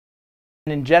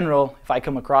And in general, if I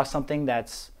come across something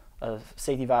that's a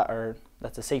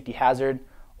that's a safety hazard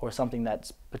or something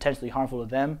that's potentially harmful to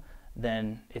them,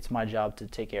 then it's my job to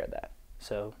take care of that.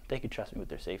 So they could trust me with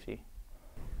their safety.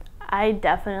 I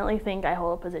definitely think I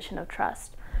hold a position of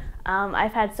trust.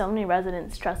 I've had so many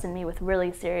residents trust in me with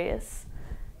really serious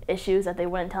issues that they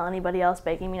wouldn't tell anybody else,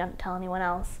 begging me not to tell anyone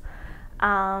else.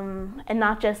 And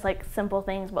not just like simple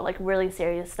things, but like really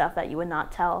serious stuff that you would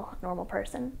not tell a normal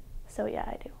person. So yeah,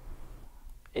 I do.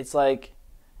 It's like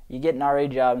you get an RA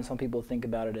job and some people think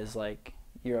about it as like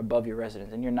you're above your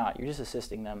residents, and you're not. You're just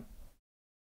assisting them.